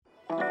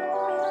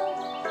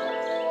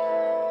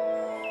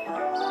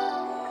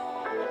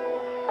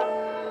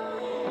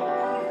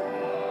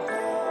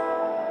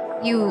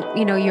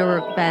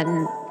you've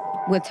been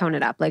with Tone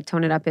It Up. Like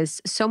Tone It Up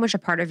is so much a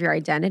part of your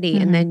identity.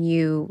 And then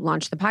you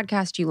launched the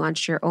podcast, you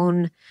launched your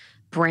own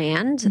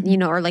brand,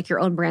 or like your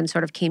own brand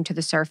sort of came to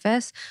the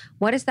surface.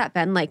 What has that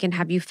been like? And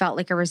have you felt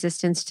like a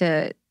resistance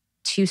to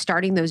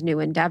starting those new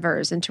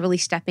endeavors and to really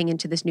stepping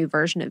into this new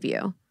version of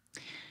you?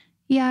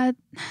 Yeah.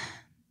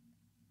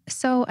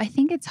 So I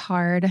think it's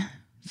hard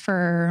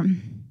for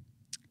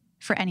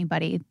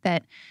anybody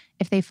that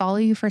if they follow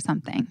you for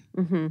something.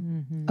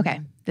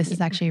 Okay, this is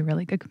actually a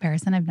really good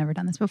comparison. I've never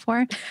done this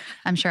before.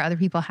 I'm sure other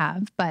people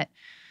have, but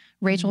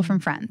Rachel from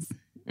Friends.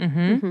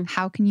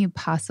 How can you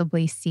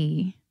possibly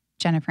see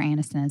Jennifer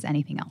Aniston as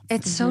anything else?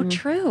 It's so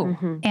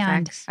true.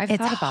 And I've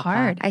it's thought about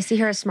hard. I see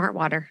her as smart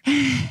water.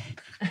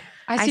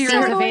 I see her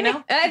as a Vino.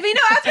 Vino, I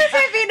was going to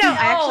say Vino.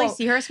 I actually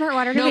see her as smart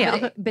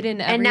water. But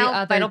in every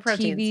other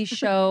TV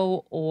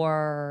show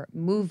or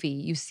movie,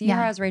 you see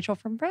her as Rachel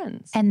from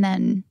Friends. And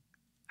then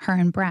her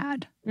and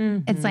Brad.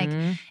 It's like,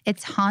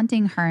 it's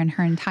haunting her in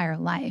her entire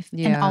life.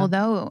 And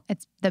although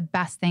it's the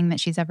best thing that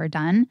she's ever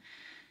done,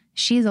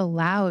 she's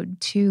allowed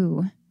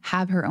to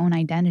have her own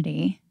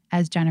identity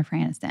as Jennifer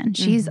Aniston.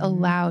 She's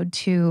allowed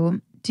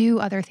to do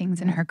other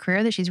things in her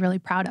career that she's really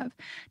proud of.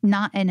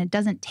 And it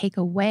doesn't take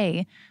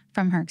away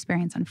from her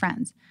experience on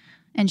Friends.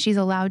 And she's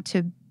allowed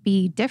to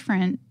be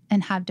different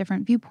and have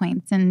different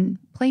viewpoints and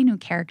play new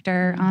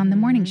character on the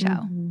morning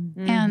show.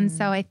 And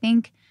so I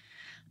think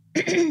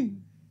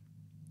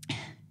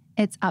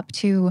it's up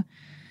to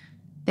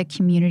the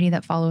community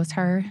that follows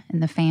her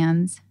and the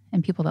fans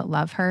and people that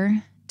love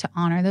her to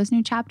honor those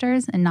new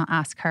chapters and not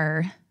ask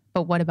her,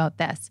 but what about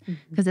this?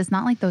 Because it's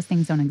not like those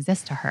things don't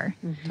exist to her.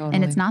 Totally.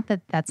 And it's not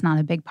that that's not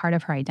a big part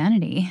of her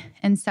identity.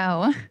 And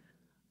so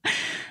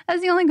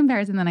that's the only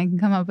comparison that I can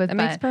come up with. That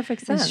makes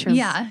perfect sense.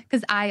 Yeah,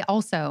 because I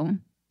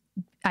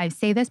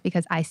say this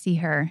because I see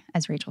her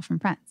as Rachel from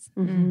Friends.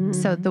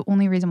 So the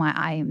only reson why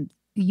I'm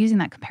using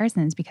that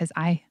comparison is because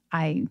I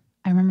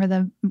remember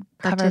the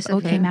cover of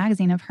OK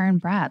Magazine of her and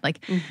Brad. Like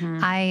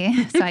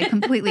I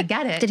completely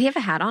get it. Did he have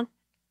a hat on?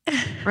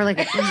 Or like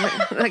a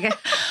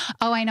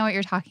oh, I know what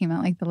you're talking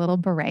about, like the little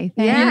beret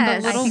thing.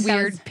 Yes. The little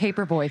weird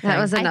paperboy thing. That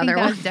was another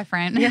one. That was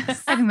different.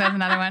 Yes. I think that was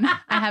another one.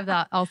 I have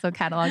that also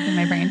cataloged in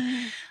my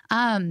brain.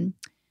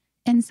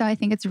 And so I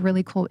think it's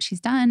really cool what she's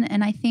done.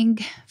 And I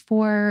think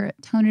for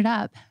Tone It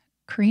Up,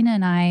 Karina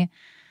and I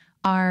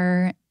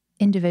are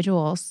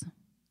individuals.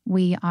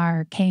 We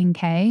are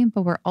K&K,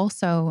 but we're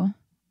also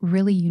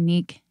really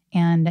unique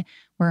and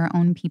we're our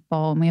own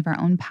people and we have our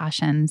own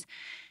passions.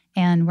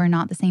 And we're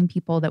not the same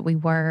people that we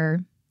were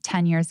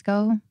 10 years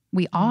ago.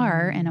 We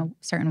are in a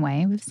certain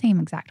way. We have the same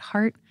exact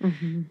heart.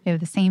 We have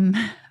the same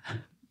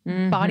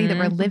body that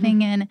we're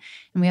living in.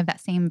 And we have that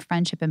same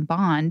friendship and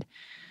bond.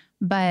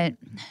 But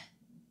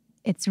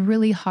it's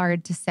really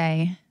hard to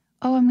say,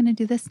 oh, I'm going to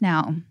do this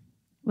now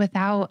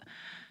without,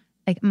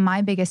 like,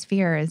 my biggest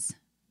fear is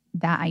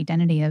that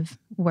identity of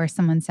where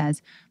someone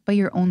says, but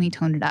you're only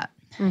Toned It Up.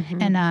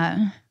 And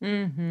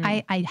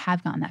I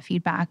have gotten that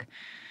feedback.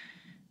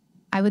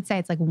 I would say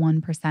it's like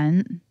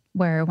 1%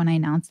 where when I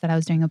announced that I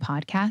was doing a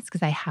podcast,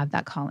 because I have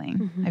that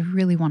calling. I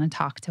really want to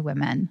talk to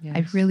women. Yes.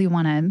 I really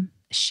want to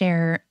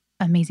share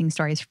amazing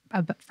stories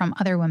from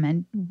other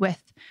women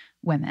with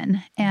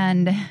women.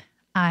 And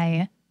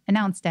I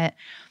announced it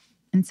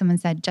and someone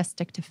said, just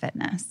stick to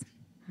fitness.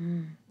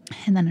 And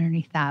then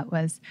underneath that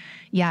was,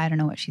 yeah, I don't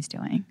know what she's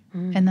doing.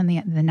 And then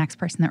the next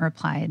person that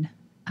replied,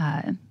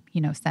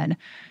 said,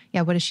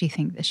 yeah, what does she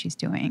think that she's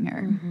doing?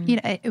 Or,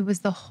 it was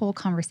the whole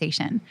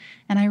conversation.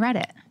 And I read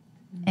it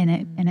and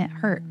it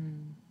hurt.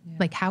 Yeah.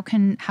 Like, how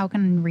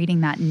can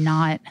reading that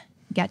not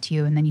get to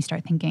you? And then you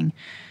start thinking,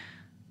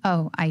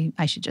 oh,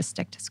 I should just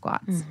stick to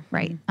squats,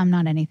 right? I'm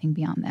not anything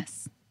beyond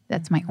this.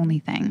 That's my only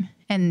thing.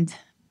 And,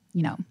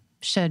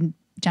 should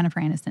Jennifer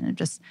Aniston have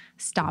just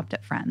stopped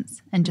at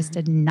Friends and just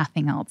did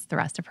nothing else the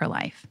rest of her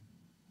life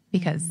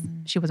because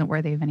she wasn't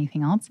worthy of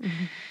anything else.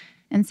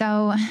 And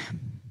so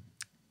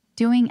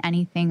doing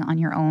anything on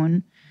your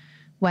own,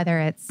 whether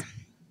it's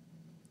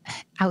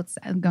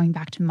outside, going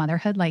back to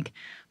motherhood, like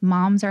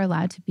moms are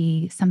allowed to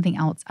be something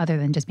else other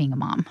than just being a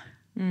mom.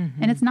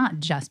 And it's not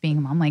just being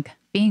a mom. Like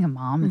being a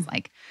mom is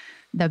like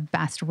the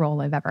best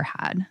role I've ever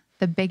had,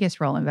 the biggest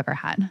role I've ever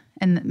had.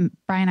 And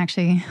Brian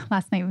actually,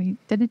 last night we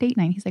did a date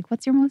night. He's like,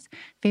 what's your most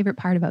favorite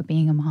part about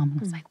being a mom? And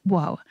I was like,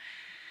 whoa.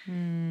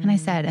 And I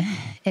said,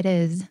 it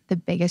is the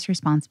biggest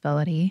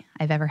responsibility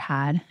I've ever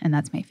had. And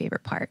that's my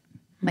favorite part.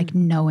 Like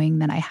knowing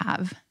that I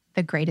have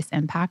the greatest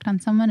impact on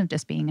someone of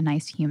just being a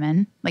nice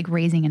human, like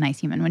raising a nice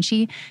human. When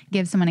she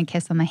gives someone a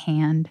kiss on the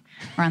hand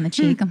or on the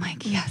cheek, I'm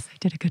like, yes, I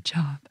did a good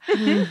job.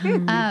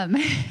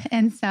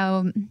 And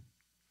so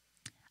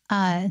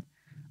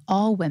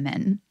all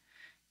women,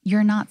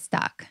 you're not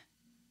stuck.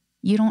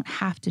 You don't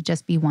have to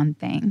just be one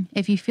thing.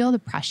 If you feel the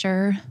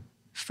pressure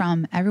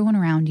from everyone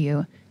around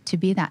you to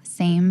be that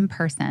same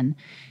person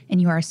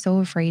and you are so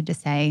afraid to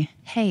say,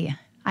 hey,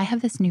 I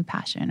have this new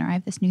passion or I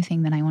have this new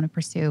thing that I want to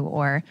pursue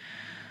or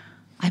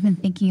I've been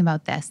thinking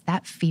about this,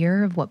 that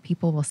fear of what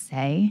people will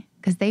say,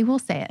 because they will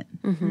say it.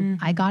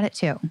 I got it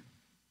too.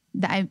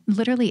 I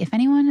literally, if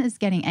anyone is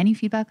getting any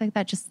feedback like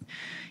that, just,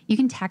 you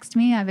can text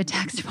me. I have a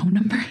text phone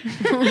number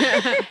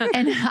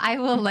and I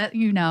will let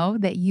you know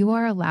that you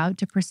are allowed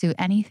to pursue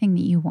anything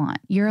that you want.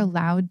 You're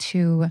allowed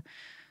to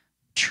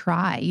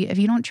try. If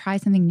you don't try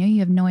something new, you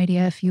have no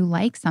idea if you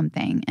like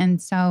something.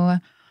 And so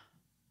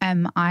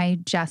am I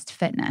just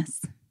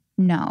fitness?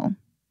 No,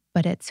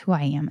 but it's who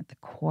I am at the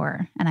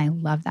core. And I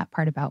love that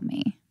part about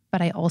me.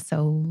 But I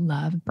also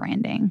love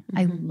branding.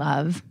 I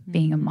love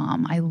being a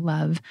mom. I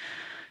love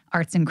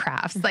arts and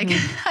crafts. Like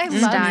I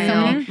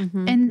love so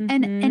many,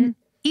 and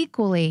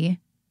equally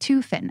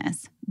to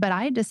fitness. But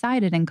I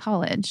decided in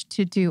college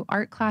to do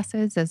art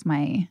classes as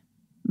my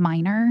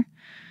minor,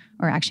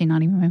 or actually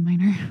not even my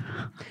minor.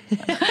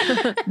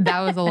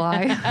 That was a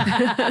lie.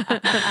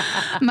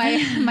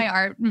 My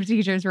art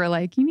teachers were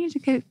like, you need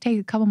to take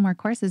a couple more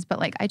courses. But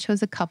like I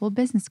chose a couple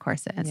business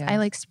courses. Yes. I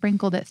like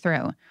sprinkled it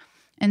through.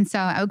 And so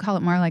I would call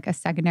it more like a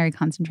secondary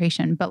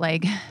concentration. But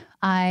like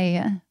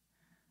I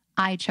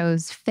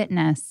chose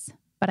fitness,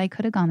 but I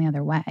could have gone the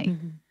other way.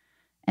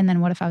 And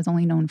then what if I was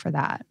only known for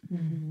that?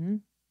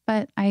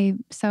 But I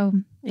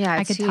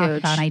could talk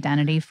about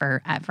identity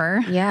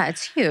forever. Yeah,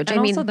 it's huge.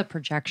 And also the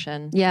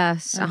projection.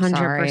 Yes,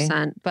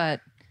 100%.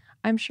 But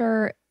I'm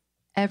sure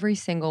every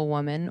single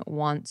woman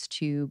wants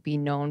to be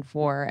known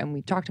for, and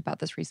we talked about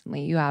this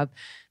recently, you have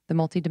the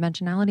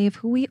multidimensionality of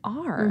who we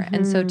are.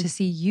 And so to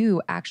see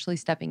you actually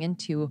stepping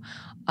into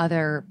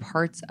other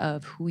parts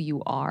of who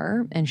you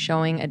are and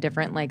showing a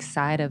different like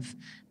side of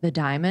the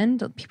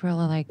diamond, people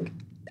are like,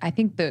 I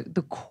think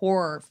the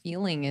core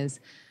feeling is,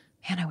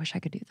 man, I wish I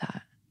could do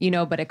that. You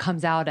know, but it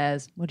comes out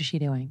as, what is she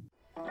doing?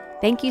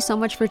 Thank you so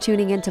much for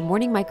tuning in to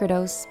Morning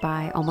Microdose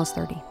by Almost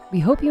 30. We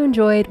hope you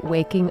enjoyed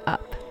waking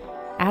up.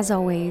 As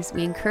always,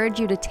 we encourage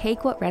you to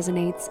take what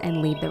resonates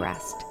and leave the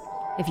rest.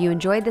 If you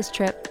enjoyed this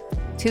trip,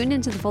 tune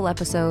into the full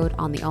episode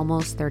on the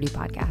Almost 30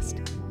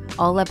 podcast.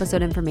 All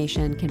episode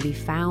information can be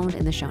found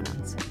in the show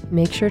notes.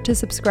 Make sure to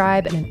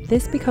subscribe, and if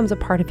this becomes a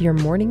part of your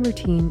morning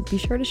routine, be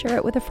sure to share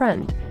it with a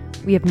friend.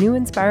 We have new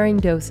inspiring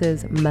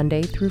doses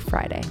Monday through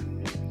Friday.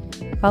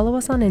 Follow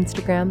us on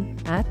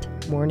Instagram at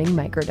Morning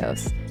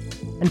Microdose,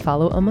 and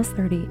follow Almost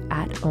 30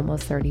 at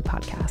Almost 30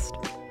 Podcast.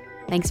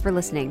 Thanks for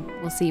listening.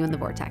 We'll see you in the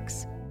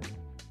vortex.